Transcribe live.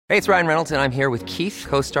Hey, it's Ryan Reynolds, and I'm here with Keith,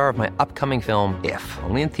 co-star of my upcoming film, If,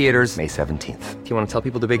 only in theaters May 17th. Do you want to tell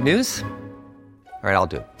people the big news? All right, I'll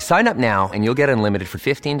do it. Sign up now and you'll get unlimited for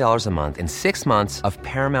 $15 a month and 6 months of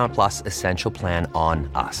Paramount Plus Essential Plan on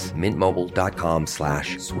us.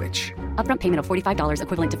 MintMobile.com/switch. Upfront payment of $45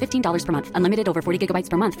 equivalent to $15 per month. Unlimited over 40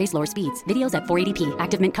 gigabytes per month. Face lower speeds. Videos at 480p.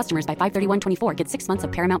 Active Mint customers by 531.24 get 6 months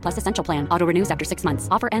of Paramount Plus Essential Plan. Auto renews after 6 months.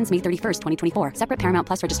 Offer ends May 31st, 2024. Separate Paramount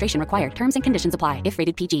Plus registration required. Terms and conditions apply if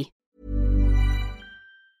rated PG.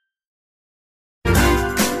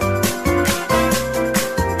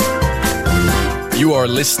 You are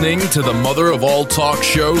listening to the Mother of All Talk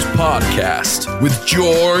Shows podcast with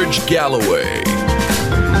George Galloway.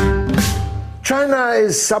 China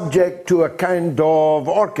is subject to a kind of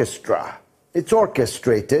orchestra. It's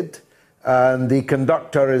orchestrated, and the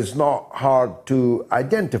conductor is not hard to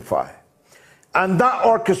identify. And that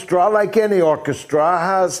orchestra, like any orchestra,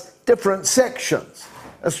 has different sections.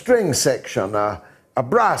 A string section, a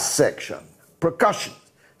brass section, percussion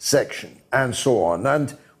section, and so on.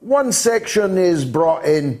 And one section is brought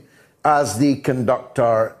in as the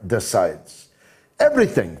conductor decides.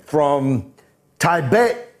 Everything from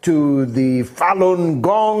Tibet to the Falun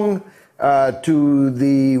Gong to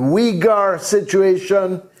the Uyghur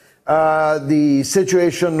situation, the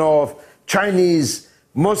situation of Chinese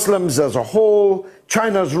Muslims as a whole,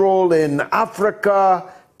 China's role in Africa,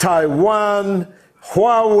 Taiwan,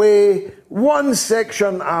 Huawei. One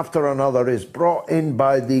section after another is brought in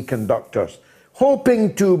by the conductors,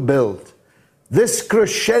 hoping to build this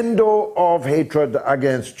crescendo of hatred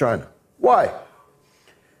against China. Why?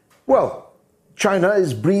 Well, China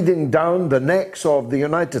is breathing down the necks of the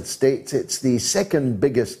United States. It's the second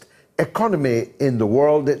biggest economy in the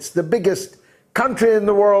world. It's the biggest country in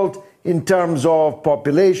the world in terms of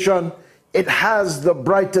population. It has the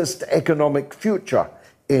brightest economic future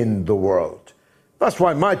in the world. That's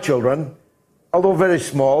why my children, although very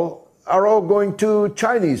small, are all going to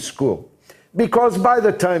Chinese school. Because by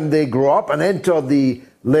the time they grow up and enter the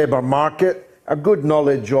labor market, a good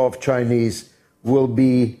knowledge of Chinese will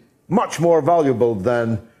be much more valuable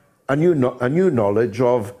than a new knowledge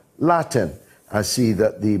of Latin. I see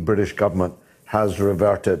that the British government has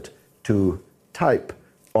reverted to type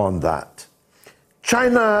on that.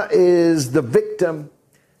 China is the victim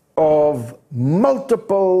of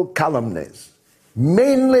multiple calumnies,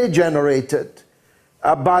 mainly generated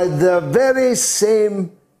by the very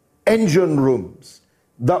same engine rooms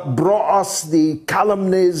that brought us the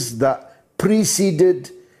calumnies that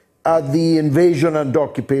preceded the invasion and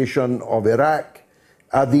occupation of Iraq,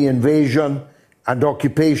 the invasion and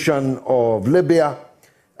occupation of Libya,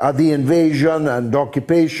 the invasion and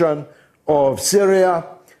occupation of Syria,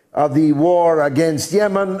 the war against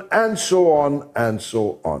Yemen, and so on and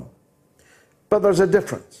so on. But there's a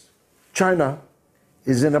difference. China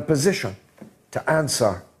is in a position to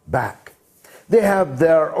answer back. They have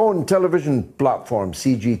their own television platform,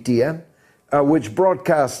 CGTN, which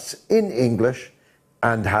broadcasts in English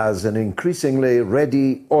and has an increasingly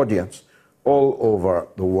ready audience all over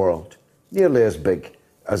the world, nearly as big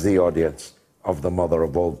as the audience of the mother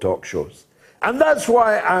of all talk shows. And that's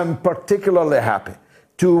why I'm particularly happy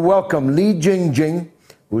to welcome Li Jingjing,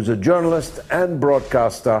 who's a journalist and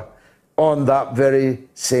broadcaster on that very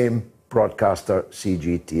same broadcaster,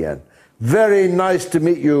 CGTN. Very nice to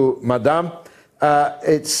meet you, Madame.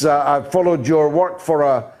 I've followed your work for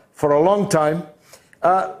a long time.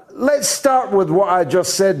 Let's start with what I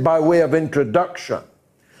just said by way of introduction.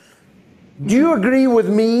 Do you agree with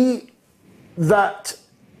me that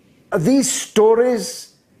these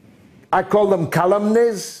stories, I call them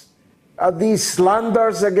calumnies, these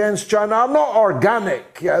slanders against China are not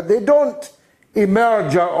organic? They don't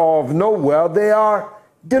emerge out of nowhere. They are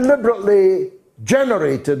deliberately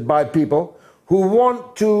generated by people who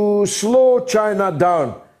want to slow China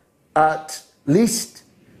down at least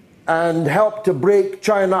and help to break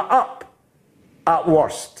China up at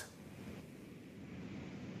worst.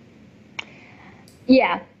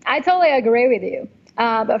 Yeah, I totally agree with you.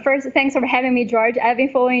 But first, thanks for having me, George. I've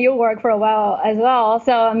been following your work for a while as well,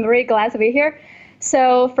 so I'm really glad to be here.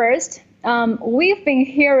 So first, we've been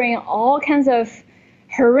hearing all kinds of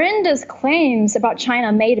horrendous claims about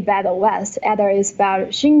China made by the West, either it's about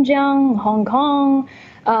Xinjiang, Hong Kong,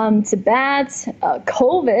 Tibet,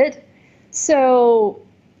 COVID. So,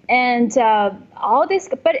 and all this,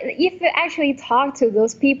 but if you actually talk to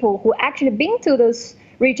those people who actually been to those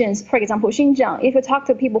regions, for example, Xinjiang, if you talk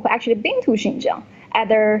to people who actually been to Xinjiang,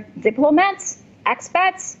 either diplomats,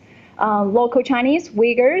 expats, local Chinese,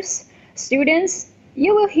 Uyghurs, students,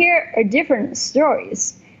 you will hear different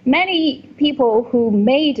stories. Many people who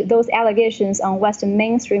made those allegations on Western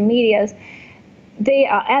mainstream media, they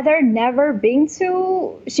are either never been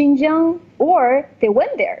to Xinjiang or they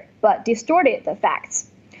went there but distorted the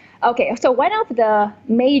facts. Okay, so one of the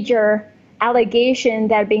major allegations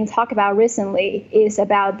that are being talked about recently is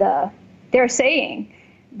about they're saying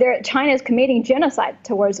China is committing genocide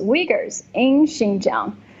towards Uyghurs in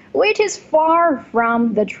Xinjiang, which is far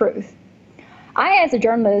from the truth. I, as a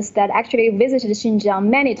journalist that actually visited Xinjiang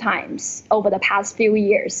many times over the past few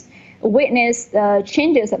years, witnessed the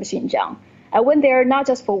changes of Xinjiang. I went there not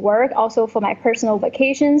just for work, also for my personal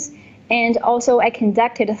vacations, and also I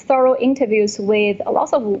conducted thorough interviews with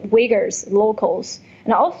lots of Uyghurs, locals,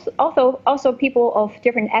 and also people of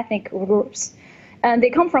different ethnic groups. And they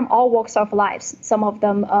come from all walks of life. Some of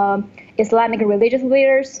them Islamic religious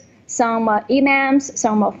leaders, some imams,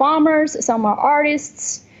 some are farmers, some are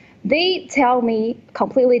artists. They tell me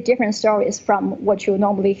completely different stories from what you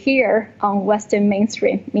normally hear on Western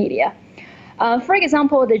mainstream media. For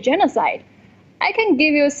example, the genocide. I can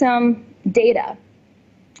give you some data.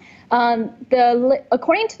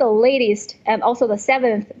 According to the latest and also the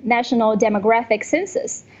 7th National Demographic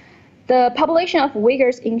Census, the population of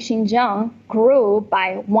Uyghurs in Xinjiang grew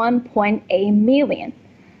by 1.8 million.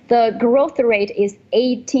 The growth rate is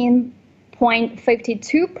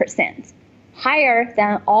 18.52%. Higher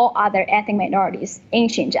than all other ethnic minorities in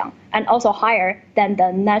Xinjiang, and also higher than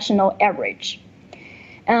the national average.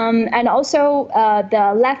 And also,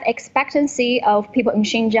 the life expectancy of people in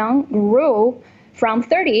Xinjiang grew from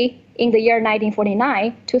 30 in the year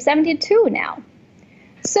 1949 to 72 now.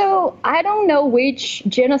 So I don't know which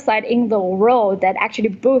genocide in the world that actually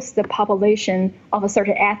boosts the population of a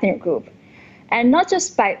certain ethnic group, and not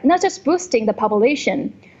just boosting the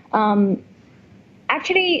population.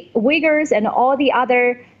 Actually, Uyghurs and all the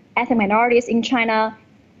other ethnic minorities in China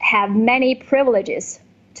have many privileges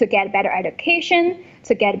to get better education,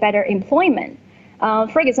 to get better employment.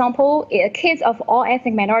 For example, kids of all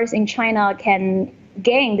ethnic minorities in China can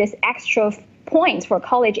gain this extra points for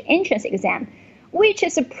college entrance exam, which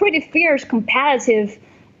is a pretty fierce competitive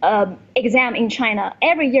exam in China.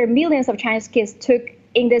 Every year, millions of Chinese kids took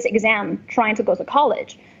in this exam trying to go to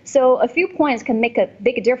college. So a few points can make a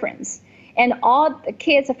big difference. And all the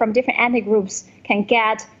kids from different ethnic groups can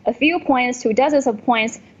get a few points to dozens of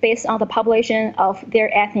points based on the population of their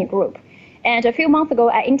ethnic group. And a few months ago,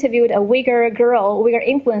 I interviewed a Uyghur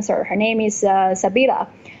influencer. Her name is Sabila.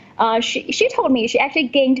 She told me she actually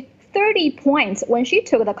gained 30 points when she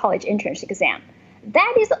took the college entrance exam.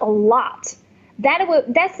 That is a lot.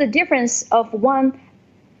 That's the difference of one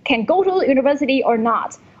can go to university or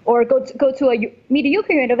not, or go to a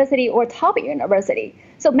mediocre university or top university.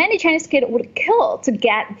 So many Chinese kids would kill to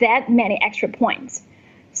get that many extra points.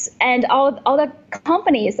 And all the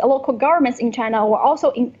companies, local governments in China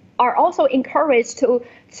are also encouraged to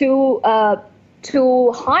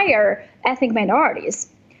hire ethnic minorities.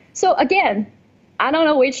 So again, I don't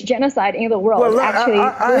know which genocide in the world actually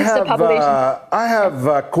boosts the population. I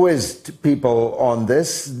have quizzed people on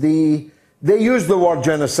this. They use the word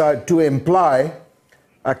genocide to imply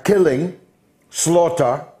a killing,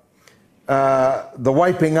 slaughter, the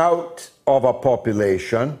wiping out of a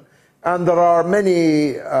population, and there are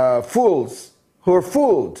many fools who are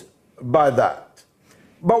fooled by that.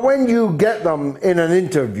 But when you get them in an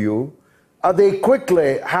interview, they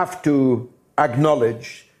quickly have to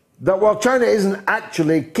acknowledge that, well, China isn't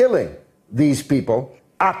actually killing these people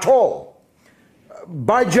at all.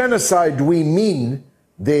 By genocide, we mean,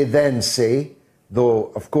 they then say,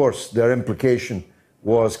 though, of course, their implication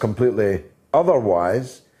was completely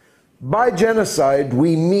otherwise, by genocide,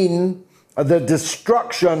 we mean the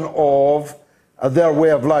destruction of their way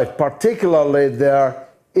of life, particularly their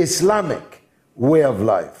Islamic way of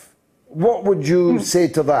life. What would you say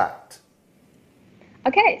to that?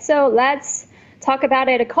 Okay, so let's talk about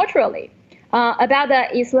it culturally. About the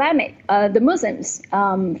Islamic, the Muslims.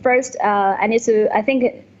 First, I need to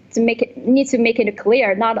make it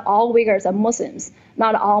clear. Not all Uyghurs are Muslims.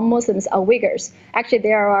 Not all Muslims are Uyghurs. Actually,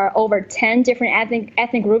 there are over 10 different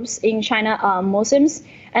ethnic groups in China Muslims,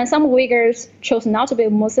 and some Uyghurs chose not to be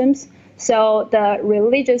Muslims. So the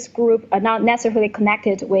religious group are not necessarily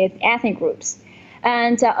connected with ethnic groups.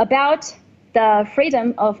 And about the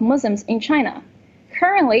freedom of Muslims in China.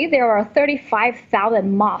 Currently, there are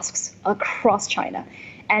 35,000 mosques across China,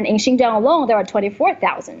 and in Xinjiang alone, there are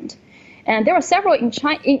 24,000. And there are several in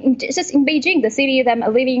China, just in Beijing, the city that I'm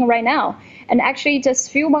living in right now. And actually, just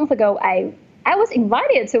a few months ago, I was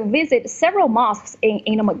invited to visit several mosques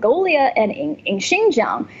in Mongolia and in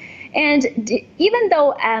Xinjiang. And even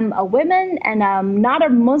though I'm a woman and I'm not a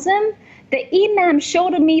Muslim, the imam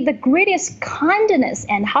showed me the greatest kindness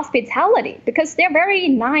and hospitality because they're very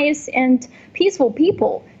nice and peaceful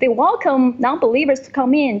people. They welcome non-believers to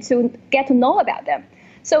come in to get to know about them.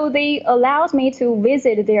 So they allowed me to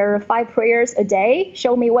visit their 5 prayers a day,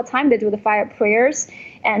 show me what time they do the 5 prayers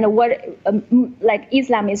and what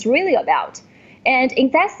Islam is really about. And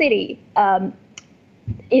in that city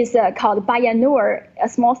is called Bayan Nur, a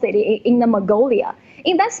small city in the Mongolia.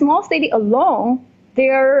 In that small city alone,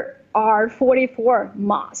 there are 44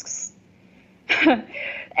 mosques.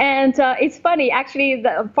 And it's funny, actually,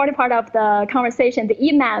 the funny part of the conversation, the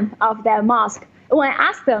imam of that mosque, when I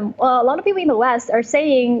asked them, well, a lot of people in the West are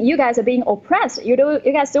saying you guys are being oppressed. You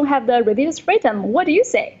guys don't have the religious freedom. What do you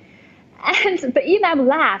say? And the imam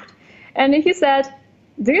laughed. And he said,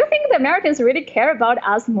 do you think the Americans really care about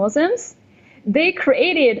us Muslims? They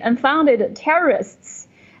created and founded terrorists.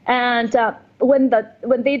 And when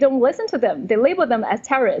they don't listen to them, they label them as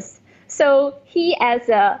terrorists. So he, as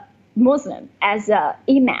a Muslim, as a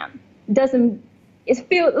imam,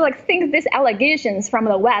 think these allegations from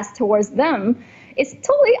the West towards them is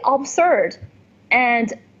totally absurd.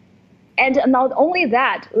 And not only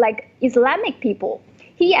that, like Islamic people,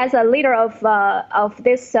 he, as a leader of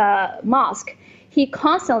this mosque, he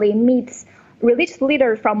constantly meets religious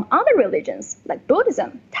leaders from other religions like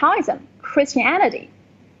Buddhism, Taoism, Christianity.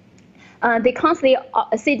 They constantly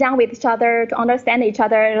sit down with each other to understand each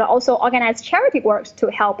other and also organize charity works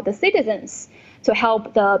to help the citizens, to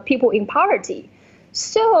help the people in poverty.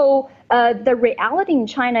 So the reality in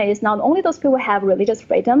China is not only those people have religious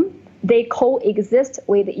freedom, they coexist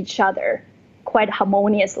with each other quite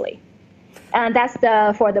harmoniously. And that's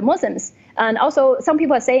for the Muslims. And also some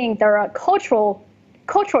people are saying there are cultural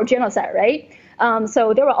genocide, right?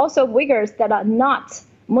 So there are also Uyghurs that are not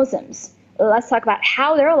Muslims. Let's talk about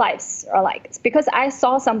how their lives are like. It's because I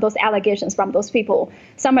saw some of those allegations from those people.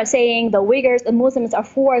 Some are saying the Uyghurs, the Muslims are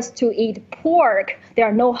forced to eat pork. There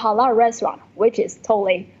are no halal restaurants, which is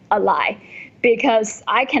totally a lie. Because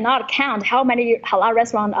I cannot count how many halal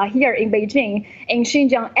restaurants are here in Beijing, in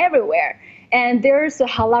Xinjiang, everywhere. And there's a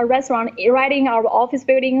halal restaurant right in our office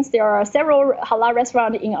buildings. There are several halal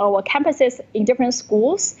restaurants in our campuses in different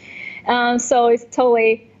schools. So it's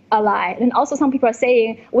totally a lie. And also some people are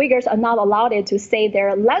saying Uyghurs are not allowed to say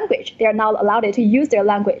their language. They are not allowed to use their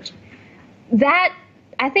language. That,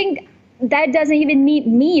 I think, that doesn't even need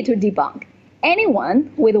me to debunk.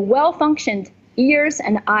 Anyone with well-functioned ears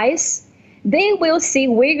and eyes, they will see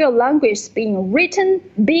Uyghur language being written,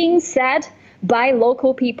 being said by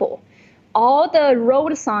local people. All the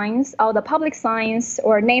road signs, all the public signs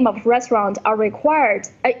or name of restaurant are required,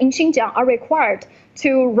 in Xinjiang, are required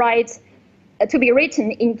to be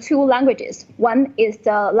written in 2 languages. One is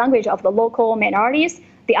the language of the local minorities.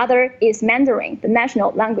 The other is Mandarin, the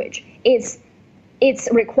national language. It's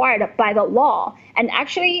required by the law. And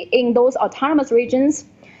actually, in those autonomous regions,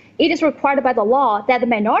 it is required by the law that the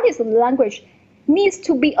minorities language needs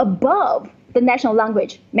to be above the national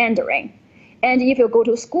language, Mandarin. And if you go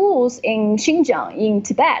to schools in Xinjiang, in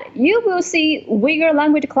Tibet, you will see Uyghur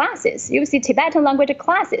language classes. You will see Tibetan language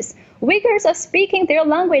classes. Uyghurs are speaking their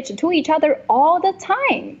language to each other all the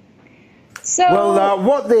time. So, well,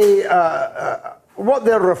 what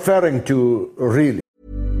they're referring to really.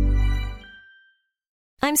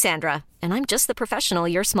 I'm Sandra, and I'm just the professional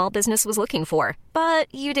your small business was looking for.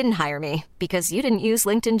 But you didn't hire me because you didn't use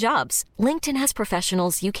LinkedIn Jobs. LinkedIn has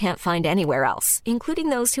professionals you can't find anywhere else, including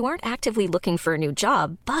those who aren't actively looking for a new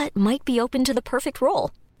job, but might be open to the perfect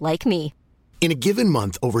role, like me. In a given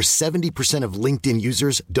month, over 70% of LinkedIn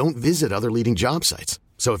users don't visit other leading job sites.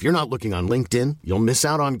 So if you're not looking on LinkedIn, you'll miss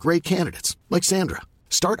out on great candidates like Sandra.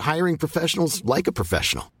 Start hiring professionals like a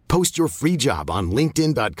professional. Post your free job on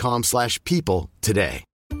linkedin.com/people today.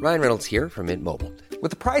 Ryan Reynolds here from Mint Mobile. With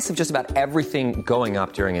the price of just about everything going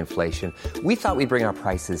up during inflation, we thought we'd bring our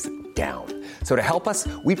prices down. So to help us,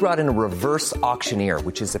 we brought in a reverse auctioneer,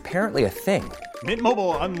 which is apparently a thing. Mint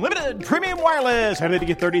Mobile Unlimited Premium Wireless. How to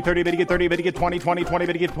get 30, 30, bit to get 30, bit to get 20, 20, 20,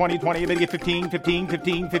 bit to get 20, 20, bit to get 15, 15,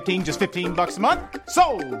 15, 15, just $15 a month?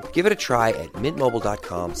 Sold! Give it a try at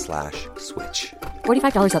mintmobile.com/switch.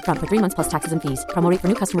 $45 up front for 3 months plus taxes and fees. Promo rate for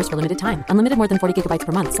new customers for limited time. Unlimited more than 40 gigabytes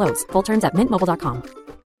per month. Slows full terms at mintmobile.com.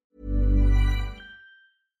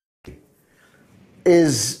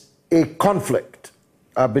 Is a conflict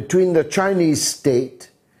between the Chinese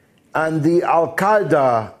state and the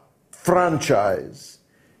Al-Qaeda franchise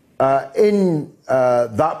in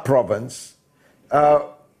that province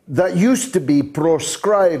that used to be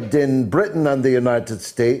proscribed in Britain and the United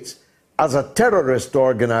States as a terrorist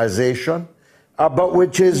organization, but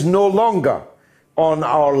which is no longer on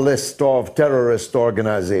our list of terrorist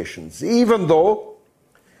organizations, even though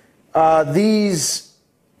these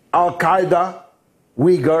Al-Qaeda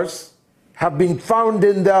Uyghurs have been found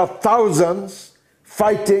in their thousands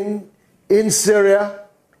fighting in Syria,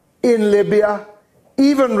 in Libya,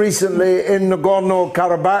 even recently in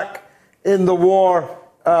Nagorno-Karabakh in the war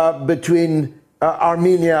between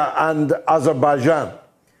Armenia and Azerbaijan.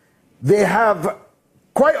 They have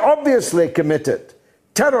quite obviously committed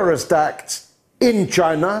terrorist acts in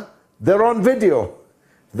China. They're on video.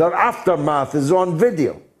 Their aftermath is on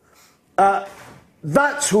video.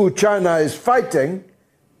 That's who China is fighting,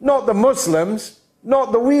 not the Muslims,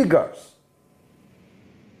 not the Uyghurs.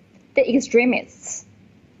 The extremists.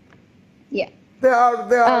 Yeah. They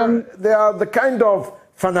are the kind of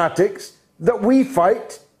fanatics that we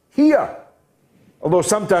fight here, although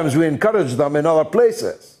sometimes we encourage them in other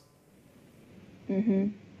places. Mm-hmm.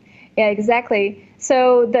 Yeah, exactly.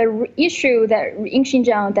 So the issue that in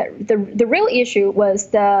Xinjiang, the real issue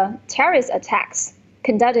was the terrorist attacks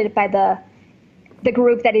conducted by the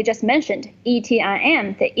group that you just mentioned,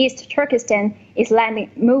 ETIM, the East Turkestan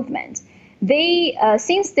Islamic Movement. They,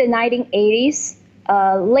 since the 1980s,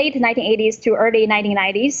 late 1980s to early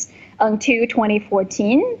 1990s, until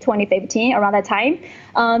 2014, 2015, around that time,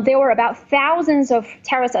 there were about thousands of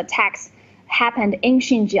terrorist attacks happened in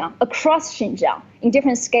Xinjiang, across Xinjiang, in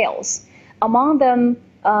different scales. Among them,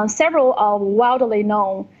 several are widely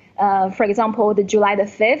known. For example, the July the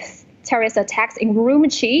 5th terrorist attacks in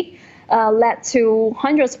Urumqi led to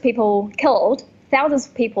hundreds of people killed, thousands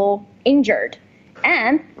of people injured.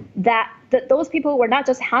 And those people were not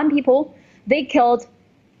just Han people, they killed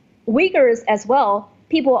Uyghurs as well,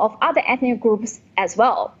 people of other ethnic groups as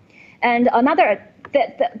well. And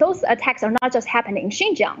those attacks are not just happening in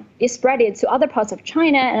Xinjiang. It spread it to other parts of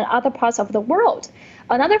China and other parts of the world.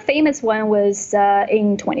 Another famous one was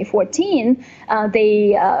in 2014.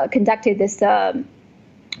 They conducted this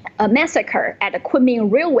massacre at the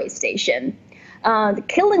Kunming railway station,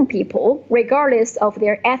 killing people regardless of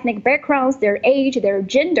their ethnic backgrounds, their age, their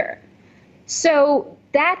gender. So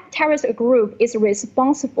that terrorist group is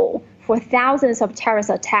responsible for thousands of terrorist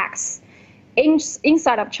attacks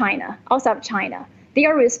inside of China, outside of China. They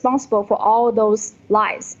are responsible for all those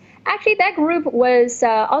lives. Actually, that group was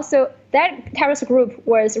that terrorist group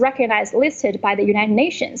was recognized, listed by the United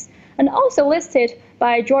Nations, and also listed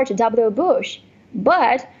by George W. Bush.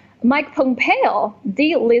 But Mike Pompeo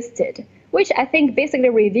delisted, which I think basically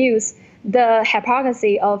reveals the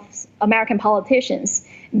hypocrisy of American politicians.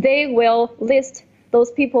 They will list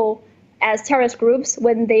those people as terrorist groups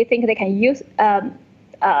when they think they can use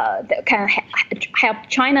can help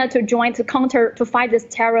China to join to fight this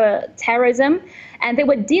terrorism, and they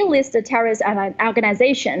would delist the terrorist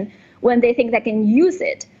organization when they think they can use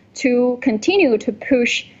it to continue to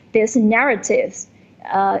push these narratives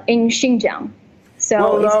in Xinjiang.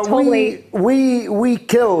 So it's totally we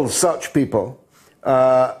kill such people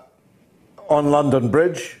on London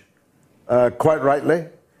Bridge, quite rightly,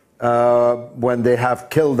 when they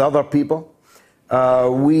have killed other people.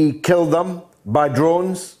 We kill them by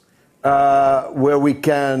drones where we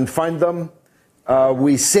can find them.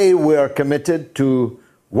 We say we're committed to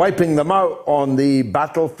wiping them out on the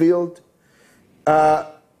battlefield.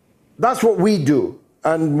 That's what we do.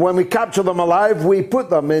 And when we capture them alive, we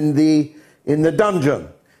put them in the dungeon.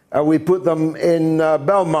 We put them in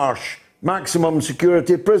Belmarsh maximum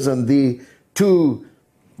security prison, the two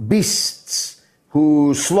beasts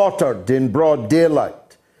who slaughtered in broad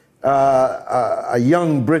daylight a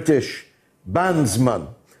young British bandsman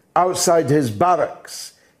outside his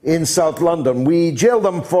barracks in South London. We jail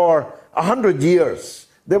them for 100 years.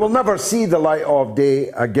 They will never see the light of day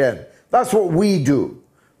again. That's what we do.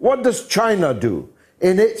 What does China do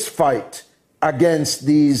in its fight against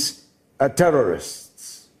these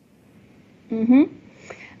terrorists?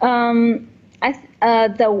 Mm-hmm.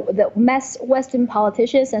 The Western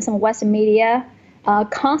politicians and some Western media are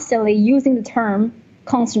constantly using the term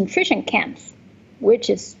concentration camps, which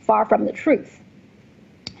is far from the truth.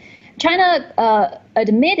 China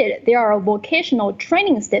admitted there are vocational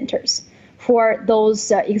training centers for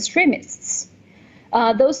those extremists.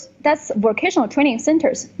 That's vocational training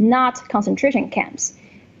centers, not concentration camps,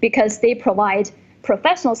 because they provide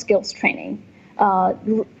professional skills training,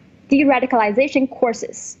 de-radicalization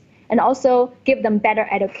courses, and also give them better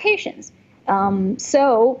educations.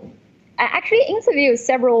 So I actually interviewed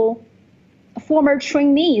several former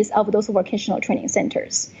trainees of those vocational training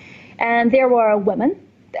centers. And there were women,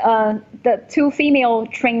 the two female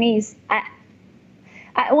trainees.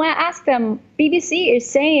 When I asked them, BBC is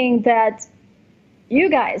saying that you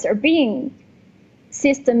guys are being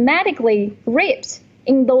systematically raped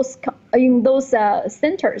in those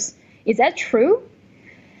centers. Is that true?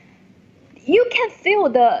 you can feel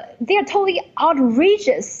they're totally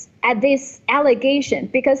outrageous at this allegation,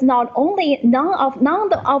 because not only none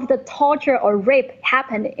of the torture or rape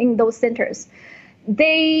happened in those centers,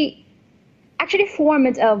 they actually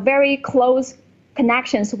formed a very close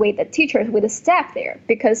connections with the teachers, with the staff there,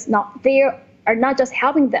 because they are not just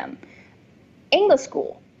helping them in the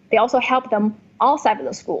school, they also help them outside of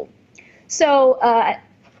the school. So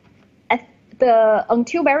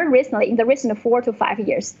until very recently, in the recent 4 to 5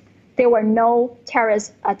 years, there were no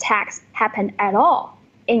terrorist attacks happen at all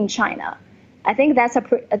in China. I think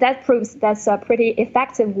that proves that's a pretty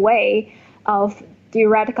effective way of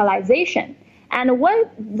de-radicalization. And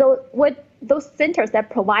what those centers that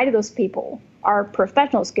provide those people are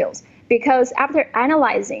professional skills, because after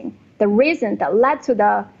analyzing the reason that led to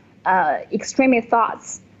the extremist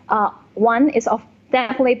thoughts, one is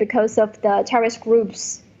definitely because of the terrorist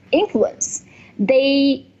group's influence.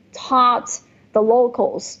 They taught the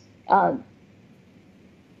locals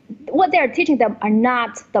what they are teaching them are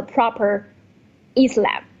not the proper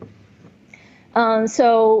Islam.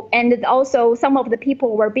 And also some of the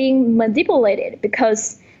people were being manipulated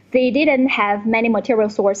because they didn't have many material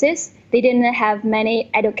sources. They didn't have many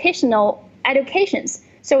educations.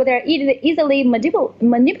 So they're easily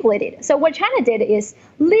manipulated. So what China did is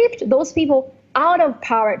lift those people out of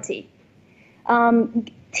poverty,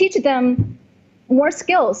 teach them more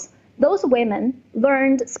skills. Those women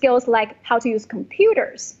learned skills like how to use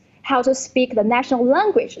computers, how to speak the national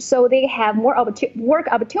language, so they have more work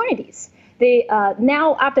opportunities. They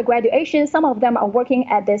now, after graduation, some of them are working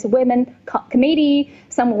at this women committee.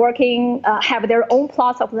 Some working have their own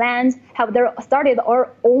plots of land, started their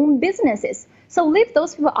own businesses. So lift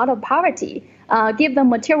those people out of poverty, give them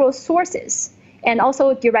material sources, and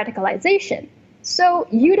also de-radicalization. So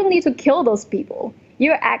you don't need to kill those people.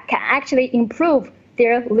 You can actually improve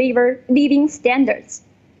their living standards.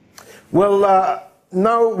 Well,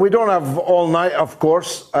 now we don't have all night, of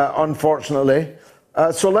course, unfortunately.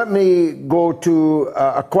 So let me go to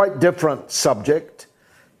a quite different subject.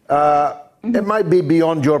 It might be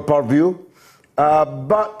beyond your purview,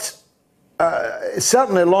 but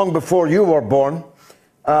certainly long before you were born,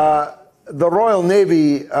 the Royal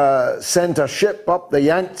Navy sent a ship up the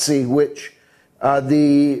Yangtze, which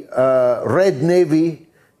the Red Navy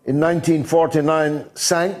in 1949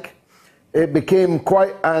 sank. It became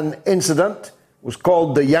quite an incident. It was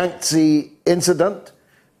called the Yangtze Incident.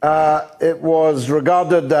 It was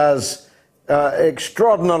regarded as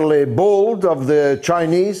extraordinarily bold of the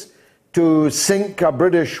Chinese to sink a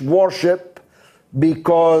British warship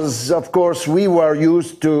because, of course, we were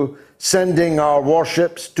used to sending our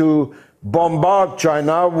warships to bombard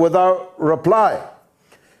China without reply.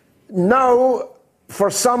 Now, for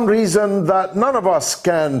some reason that none of us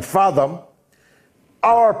can fathom,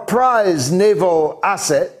 our prize naval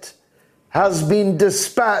asset has been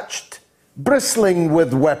dispatched, bristling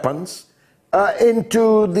with weapons,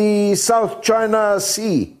 into the South China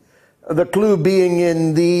Sea, the clue being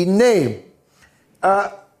in the name.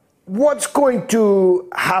 What's going to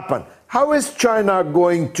happen? How is China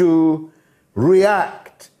going to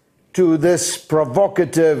react to this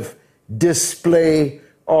provocative display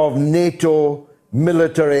of NATO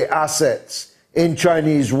military assets in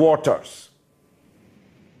Chinese waters?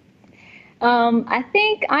 I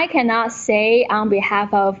think I cannot say on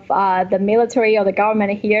behalf of the military or the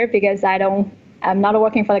government here, because I'm not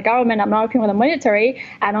working for the government, I'm not working for the military.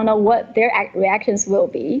 I don't know what their reactions will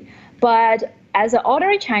be. But as an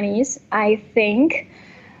ordinary Chinese, I think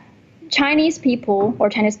Chinese people or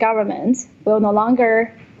Chinese government will no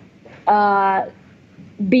longer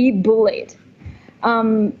be bullied.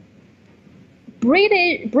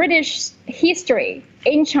 British history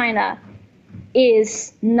in China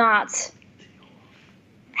is not,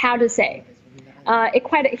 how to say, it's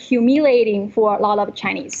quite humiliating for a lot of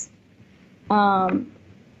Chinese. I'm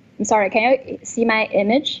sorry, can you see my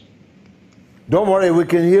image? Don't worry, we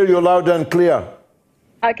can hear you loud and clear.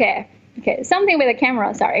 Okay, something with the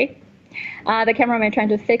camera, sorry. The cameraman trying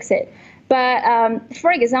to fix it. But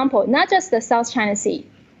for example, not just the South China Sea.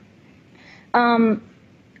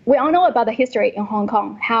 We all know about the history in Hong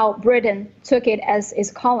Kong, how Britain took it as its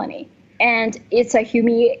colony. And it's a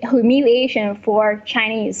humiliation for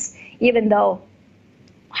Chinese, even though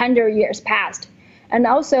 100 years passed. And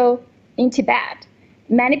also in Tibet,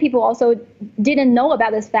 many people also didn't know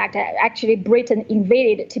about this fact that actually Britain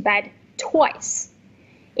invaded Tibet twice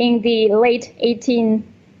in the late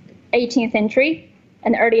 18th century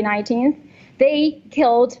and early 19th. They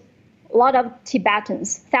killed a lot of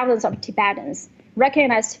Tibetans, thousands of Tibetans,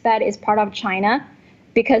 recognized Tibet as part of China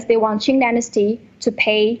because they want Qing dynasty to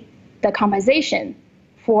pay the compensation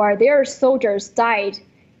for their soldiers died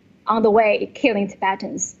on the way killing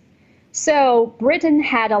Tibetans. So Britain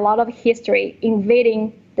had a lot of history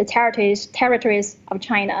invading the territories of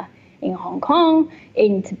China in Hong Kong,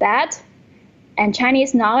 in Tibet, and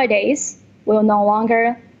Chinese nowadays will no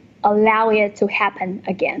longer allow it to happen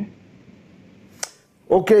again.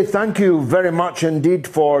 Okay, thank you very much indeed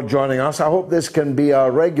for joining us. I hope this can be a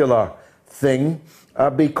regular thing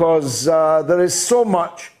because there is so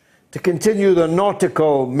much, to continue the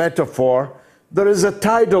nautical metaphor, there is a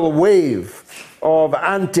tidal wave of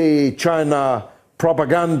anti-China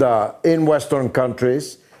propaganda in Western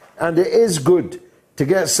countries, and it is good to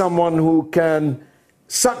get someone who can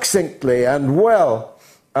succinctly and well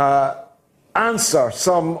answer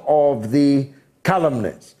some of the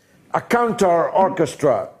calumnies. A counter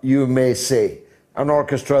orchestra, you may say, an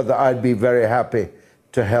orchestra that I'd be very happy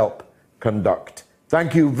to help conduct.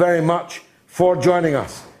 Thank you very much for joining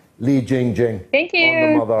us, Li Jingjing. Thank you.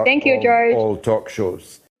 On the Mother Thank you, George. All talk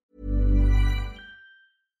shows.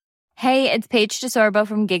 Hey, it's Paige DeSorbo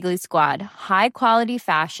from Giggly Squad. High quality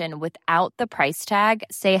fashion without the price tag.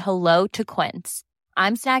 Say hello to Quince.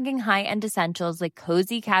 I'm snagging high-end essentials like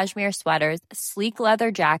cozy cashmere sweaters, sleek leather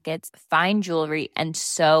jackets, fine jewelry, and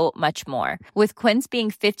so much more. With Quince being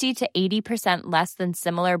 50 to 80% less than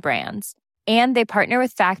similar brands. And they partner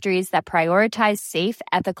with factories that prioritize safe,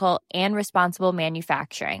 ethical, and responsible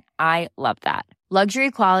manufacturing. I love that.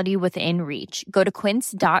 Luxury quality within reach. Go to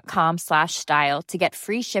quince.com/style to get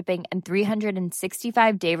free shipping and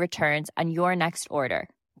 365-day returns on your next order.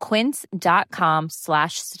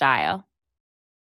 Quince.com/style.